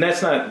 and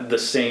that's not the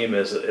same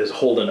as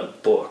holding a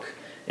book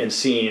and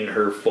seeing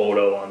her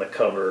photo on the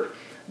cover.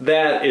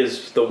 That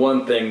is the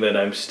one thing that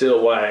I'm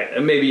still,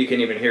 and maybe you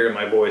can even hear in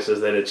my voice,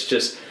 is that it's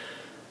just,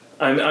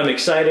 I'm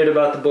excited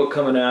about the book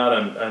coming out.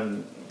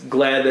 I'm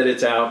glad that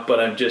it's out, but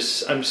I'm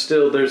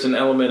still, there's an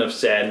element of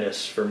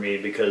sadness for me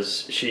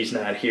because she's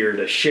not here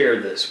to share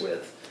this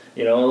with.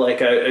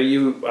 Like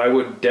I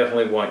would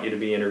definitely want you to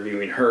be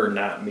interviewing her,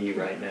 not me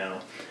right now.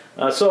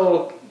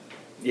 So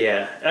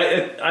yeah,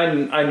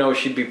 I know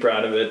she'd be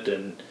proud of it,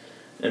 and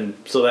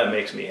so that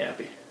makes me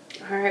happy.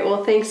 All right.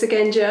 Well, thanks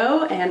again,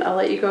 Joe, and I'll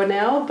let you go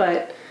now.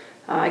 But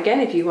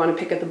again, if you want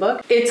to pick up the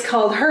book, it's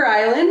called Her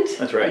Island.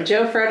 That's right. By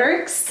Joe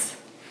Fredericks.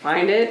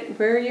 Find it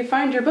where you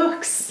find your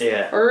books.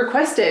 Yeah. Or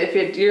request it.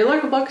 If your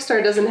local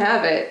bookstore doesn't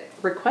have it,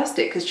 request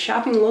it, because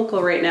shopping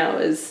local right now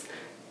is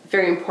a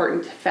very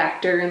important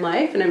factor in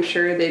life, and I'm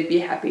sure they'd be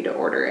happy to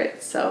order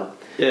it. So.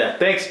 Yeah.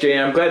 Thanks, Jay.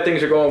 I'm glad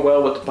things are going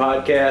well with the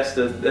podcast,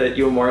 that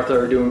you and Martha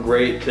are doing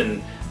great,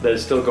 and that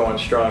it's still going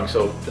strong.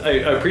 So I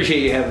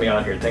appreciate you having me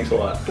on here. Thanks a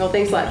lot. Well,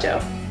 thanks a lot, Joe.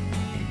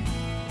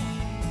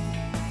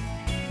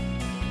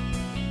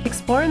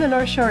 Exploring the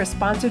North Shore is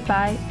sponsored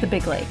by The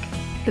Big Lake.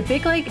 The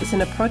Big Lake is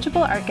an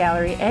approachable art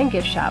gallery and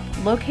gift shop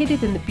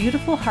located in the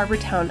beautiful harbor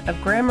town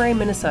of Grand Marais,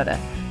 Minnesota,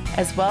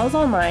 as well as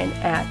online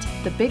at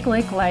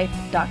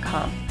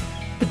thebigLakeLife.com.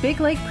 The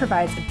Big Lake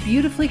provides a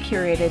beautifully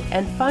curated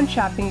and fun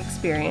shopping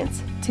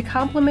experience to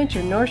complement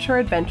your North Shore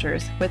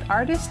adventures with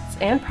artists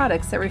and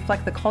products that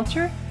reflect the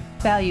culture,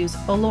 values,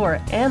 allure,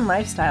 and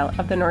lifestyle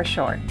of the North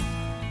Shore.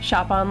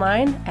 Shop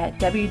online at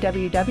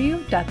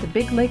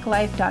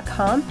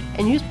www.thebigLakeLife.com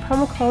and use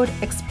promo code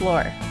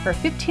EXPLORE for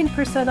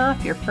 15%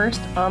 off your first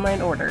online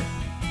order.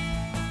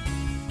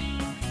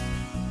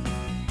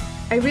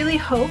 I really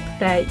hope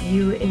that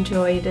you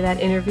enjoyed that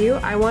interview.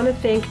 I want to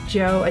thank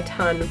Joe a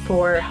ton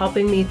for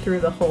helping me through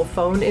the whole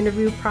phone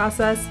interview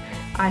process.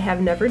 I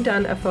have never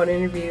done a phone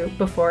interview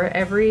before.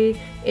 Every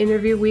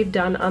interview we've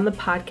done on the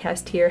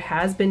podcast here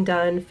has been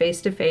done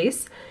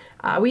face-to-face.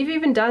 We've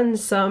even done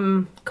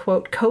some,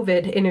 quote,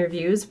 COVID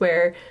interviews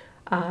where,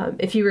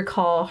 if you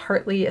recall,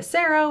 Hartley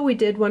Acero, we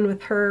did one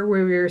with her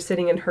where we were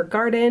sitting in her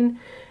garden.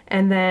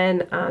 And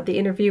then the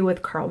interview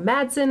with Carl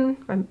Madsen,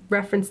 I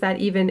referenced that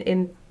even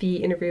in the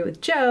interview with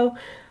Joe,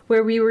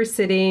 where we were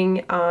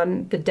sitting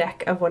on the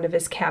deck of one of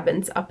his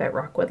cabins up at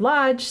Rockwood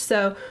Lodge.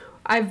 So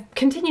I've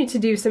continued to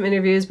do some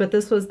interviews, but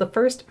this was the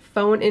first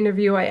phone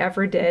interview I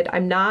ever did.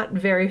 I'm not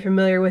very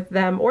familiar with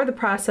them or the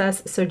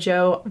process, so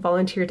Joe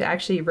volunteered to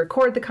actually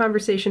record the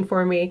conversation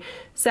for me,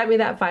 sent me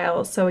that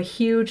file. So a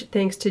huge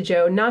thanks to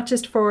Joe, not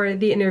just for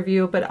the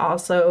interview, but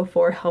also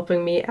for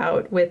helping me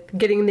out with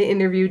getting the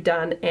interview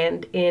done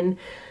and in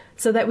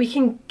so that we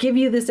can give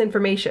you this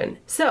information.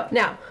 So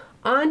now,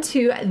 on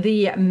to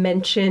the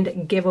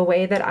mentioned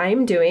giveaway that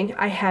I'm doing.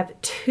 I have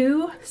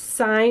 2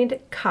 signed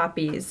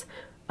copies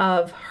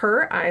of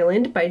Her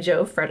Island by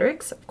Joe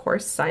Fredericks, of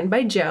course, signed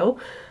by Joe.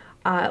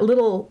 A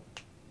little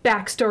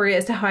backstory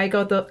as to how I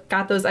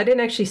got those. I didn't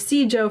actually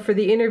see Joe for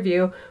the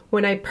interview.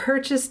 When I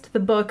purchased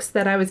the books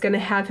that I was going to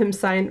have him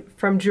sign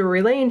from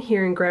Drury Lane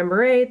here in Grand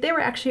Marais, they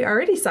were actually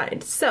already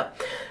signed. So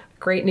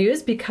great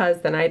news,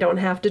 because then I don't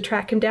have to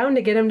track him down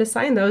to get him to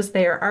sign those.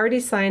 They are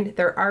already signed,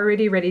 they're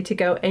already ready to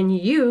go, and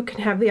you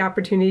can have the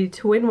opportunity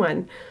to win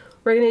one.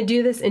 We're going to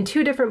do this in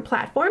 2 different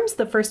platforms.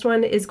 The first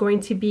one is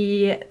going to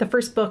be, the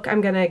first book I'm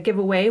going to give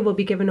away will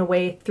be given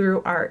away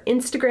through our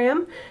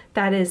Instagram.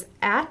 That is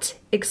at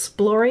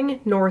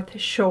Exploring North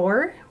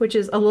Shore, which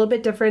is a little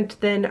bit different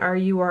than our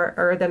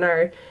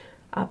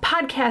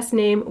podcast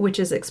name, which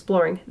is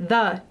Exploring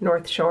the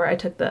North Shore. I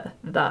took the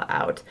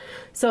out.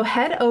 So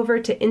head over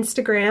to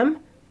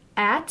Instagram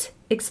at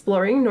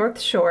Exploring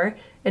North Shore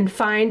and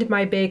find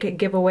my big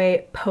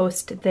giveaway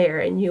post there,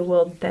 and you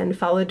will then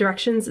follow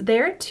directions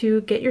there to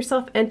get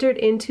yourself entered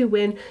in to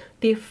win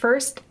the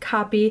first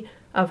copy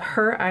of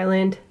Her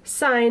Island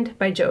signed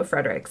by Joe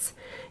Fredericks.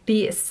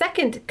 The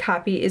second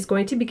copy is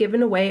going to be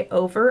given away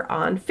over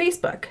on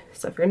Facebook.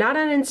 So if you're not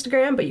on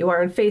Instagram but you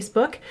are on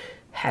Facebook,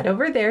 head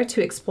over there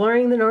to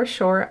Exploring the North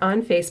Shore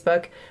on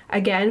Facebook.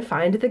 Again,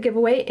 find the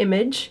giveaway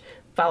image,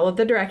 follow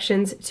the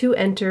directions to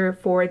enter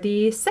for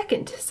the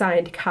second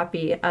signed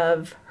copy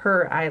of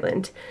Her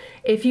Island.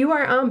 If you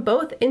are on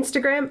both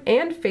Instagram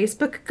and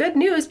Facebook, good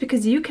news,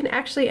 because you can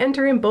actually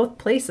enter in both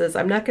places.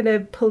 I'm not going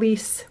to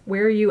police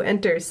where you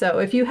enter. So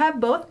if you have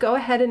both, go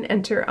ahead and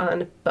enter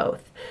on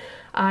both.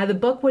 The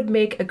book would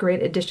make a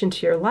great addition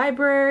to your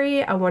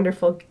library, a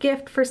wonderful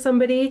gift for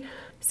somebody.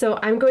 So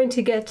I'm going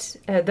to get,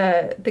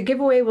 the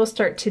giveaway will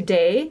start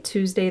today,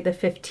 Tuesday the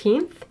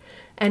 15th,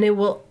 and it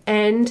will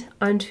end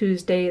on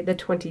Tuesday the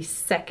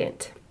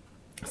 22nd.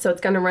 So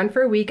it's going to run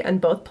for a week on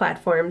both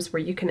platforms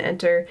where you can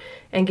enter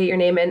and get your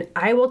name in.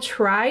 I will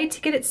try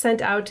to get it sent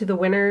out to the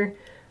winner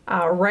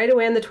right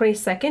away on the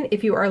 22nd.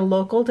 If you are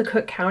local to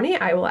Cook County,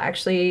 I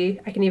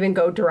can even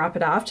go drop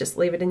it off. Just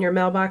leave it in your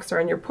mailbox or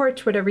on your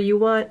porch, whatever you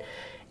want.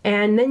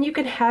 And then you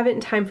can have it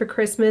in time for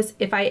Christmas.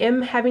 If I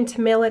am having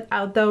to mail it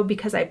out though,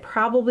 because I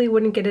probably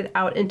wouldn't get it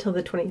out until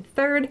the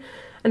 23rd,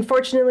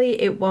 unfortunately,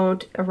 it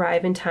won't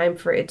arrive in time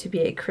for it to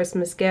be a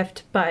Christmas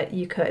gift, but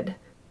you could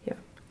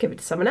give it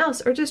to someone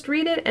else or just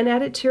read it and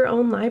add it to your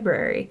own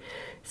library.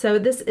 So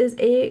this is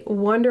a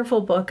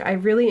wonderful book. I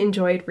really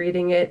enjoyed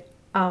reading it.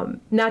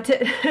 Not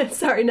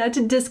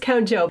to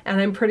discount Joe, and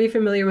I'm pretty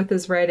familiar with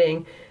his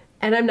writing,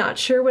 and I'm not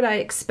sure what I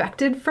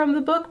expected from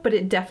the book, but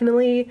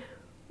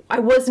I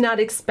was not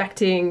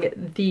expecting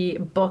the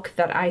book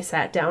that I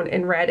sat down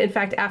and read. In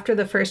fact, after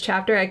the first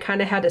chapter, I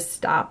kind of had to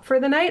stop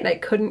for the night and I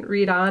couldn't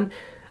read on.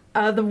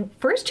 The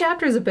first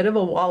chapter is a bit of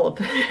a wallop.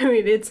 I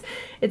mean,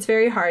 it's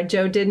very hard.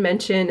 Joe did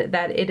mention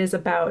that it is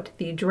about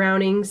the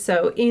drowning.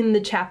 So in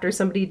the chapter,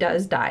 somebody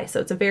does die.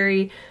 So it's a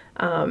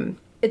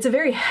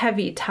very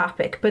heavy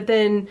topic, but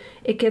then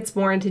it gets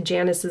more into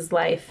Janice's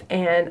life,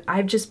 and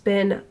I've just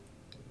been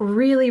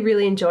really,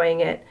 really enjoying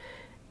it.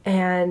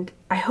 And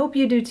I hope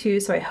you do too.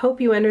 So I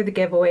hope you enter the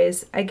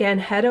giveaways. Again,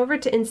 head over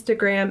to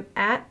Instagram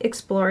at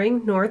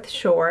Exploring North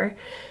Shore,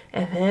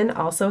 and then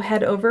also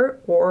head over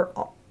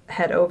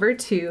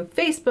to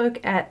Facebook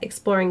at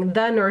Exploring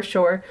the North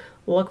Shore.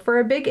 Look for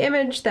a big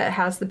image that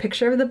has the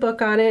picture of the book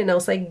on it, and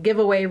it'll say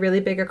giveaway really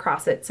big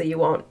across it, so you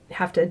won't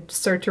have to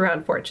search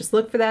around for it. Just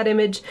look for that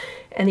image,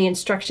 and the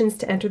instructions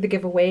to enter the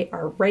giveaway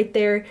are right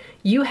there.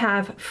 You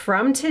have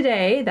from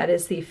today, that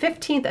is the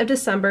 15th of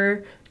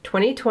December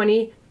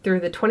 2020, through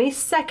the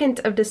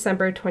 22nd of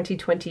December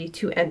 2020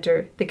 to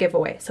enter the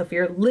giveaway. So if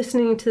you're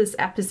listening to this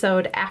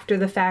episode after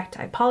the fact,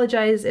 I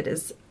apologize, it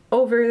is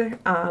over,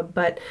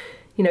 but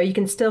you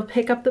can still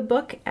pick up the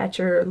book at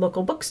your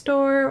local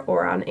bookstore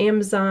or on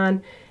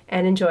Amazon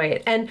and enjoy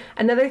it. And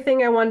another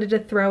thing I wanted to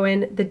throw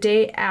in, the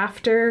day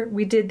after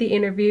we did the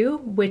interview,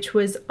 which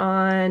was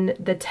on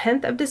the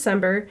 10th of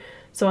December,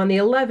 so on the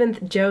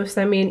 11th, Joe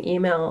sent me an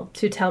email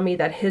to tell me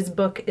that his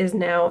book is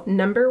now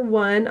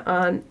 #1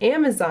 on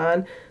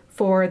Amazon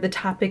for the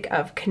topic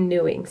of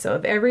canoeing. So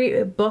of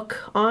every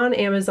book on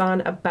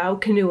Amazon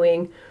about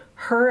canoeing,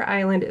 Her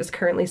Island is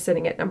currently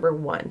sitting at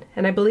 #1.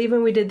 And I believe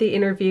when we did the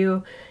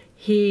interview,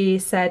 he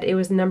said it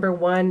was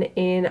 #1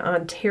 in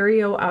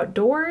Ontario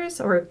Outdoors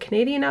or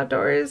Canadian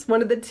Outdoors,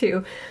 one of the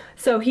two.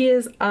 So he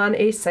is on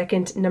a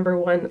second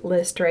 #1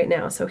 list right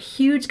now. So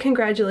huge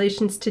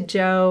congratulations to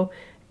Joe.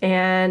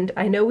 And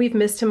I know we've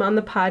missed him on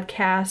the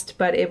podcast,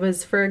 but it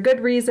was for a good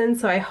reason.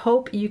 So I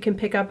hope you can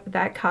pick up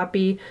that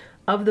copy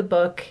of the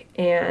book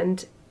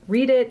and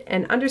read it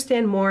and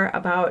understand more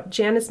about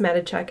Janice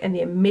Matichuk and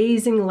the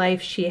amazing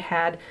life she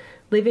had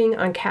living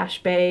on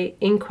Cache Bay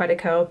in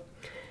Quetico,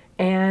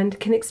 and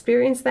can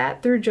experience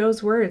that through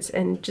Joe's words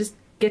and just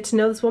get to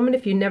know this woman.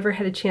 If you never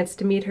had a chance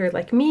to meet her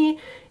like me,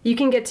 you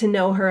can get to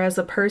know her as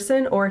a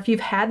person, or if you've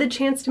had the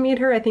chance to meet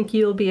her, I think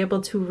you'll be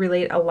able to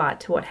relate a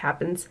lot to what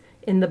happens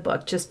in the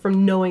book just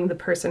from knowing the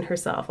person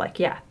herself. Like,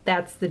 yeah,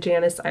 that's the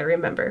Janice I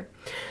remember.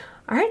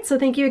 All right, so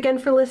thank you again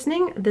for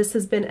listening. This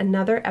has been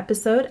another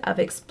episode of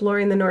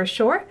Exploring the North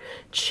Shore.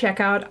 Check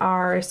out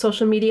our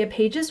social media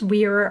pages.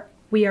 We are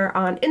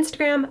on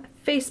Instagram,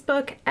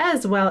 Facebook,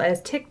 as well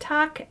as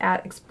TikTok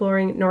at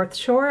Exploring North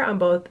Shore on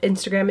both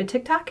Instagram and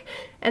TikTok,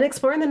 and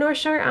Exploring the North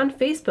Shore on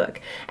Facebook.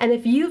 And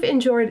if you've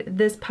enjoyed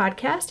this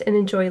podcast and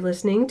enjoy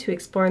listening to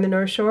Exploring the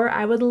North Shore,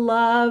 I would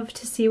love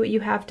to see what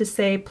you have to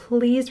say.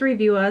 Please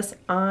review us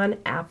on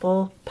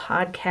Apple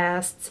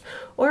Podcasts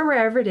or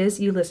wherever it is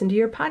you listen to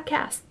your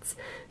podcasts.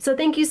 So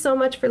thank you so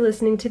much for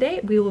listening today.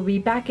 We will be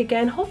back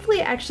again.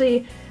 Hopefully,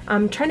 actually,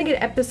 I'm trying to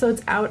get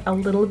episodes out a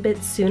little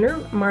bit sooner.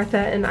 Martha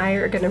and I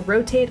are going to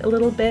rotate a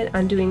little bit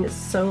on doing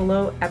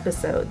solo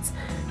episodes.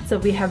 So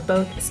we have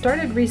both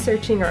started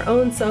researching our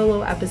own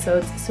solo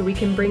episodes so we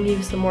can bring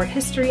you some more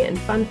history and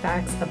fun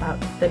facts about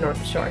the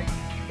North Shore.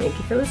 Thank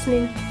you for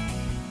listening.